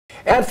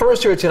And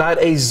first here tonight,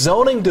 a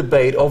zoning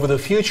debate over the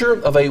future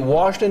of a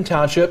Washington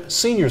Township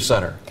senior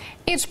center.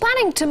 It's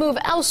planning to move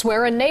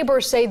elsewhere, and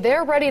neighbors say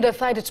they're ready to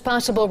fight its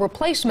possible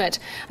replacement.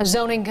 A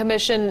zoning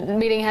commission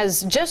meeting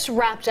has just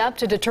wrapped up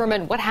to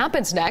determine what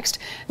happens next.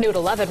 New at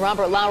 11,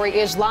 Robert Lowry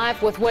is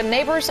live with what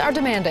neighbors are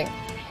demanding.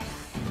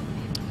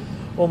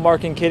 Well,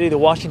 Mark and Kitty, the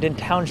Washington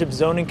Township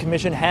Zoning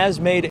Commission has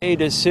made a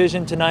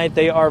decision tonight.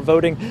 They are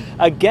voting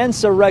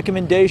against a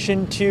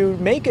recommendation to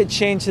make a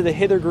change to the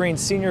Hithergreen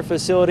senior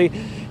facility,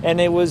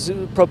 and it was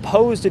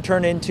proposed to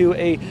turn into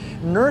a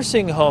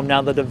nursing home.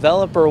 Now, the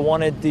developer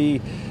wanted the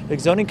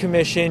Zoning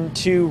Commission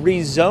to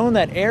rezone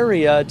that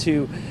area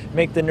to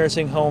make the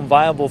nursing home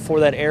viable for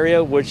that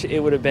area, which it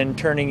would have been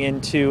turning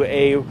into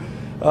a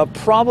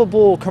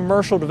probable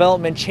commercial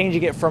development,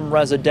 changing it from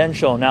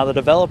residential. Now, the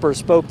developer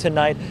spoke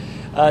tonight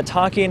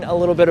talking a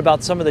little bit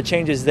about some of the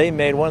changes they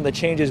made. One of the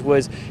changes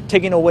was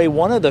taking away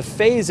one of the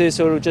phases,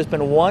 so it would have just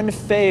been one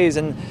phase,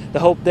 and the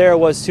hope there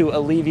was to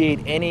alleviate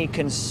any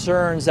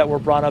concerns that were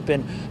brought up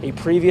in a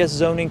previous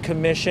zoning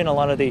commission. A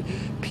lot of the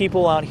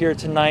people out here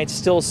tonight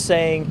still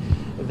saying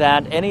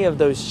that any of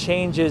those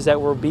changes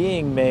that were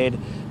being made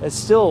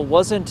still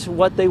wasn't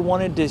what they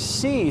wanted to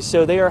see,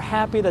 so they are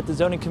happy that the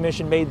zoning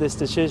commission made this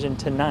decision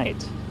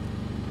tonight.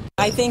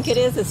 I think it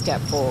is a step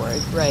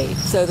forward, right?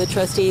 So the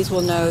trustees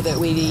will know that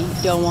we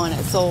don't want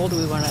it sold,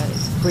 we want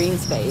a green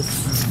space.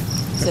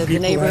 So the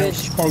neighborhood have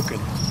spoken.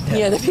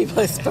 Yeah, the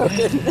people have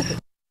spoken.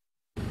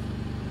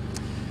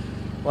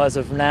 Well, as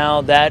of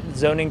now, that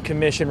zoning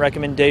commission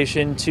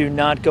recommendation to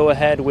not go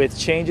ahead with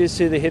changes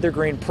to the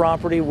Hithergreen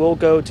property will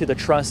go to the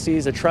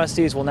trustees. The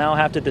trustees will now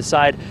have to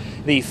decide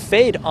the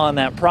fate on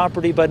that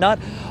property, but not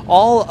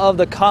all of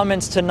the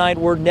comments tonight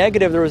were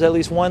negative. There was at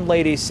least one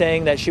lady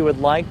saying that she would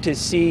like to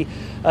see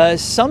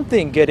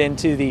something get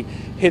into the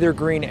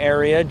Hithergreen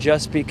area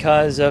just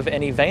because of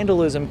any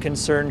vandalism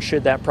concerns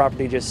should that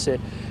property just sit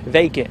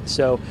vacant.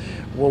 So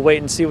we'll wait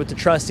and see what the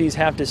trustees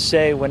have to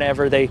say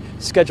whenever they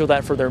schedule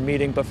that for their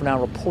meeting. But for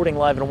now, reporting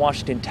live in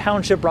Washington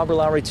Township, Robert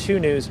Lowry, 2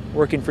 News,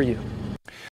 working for you.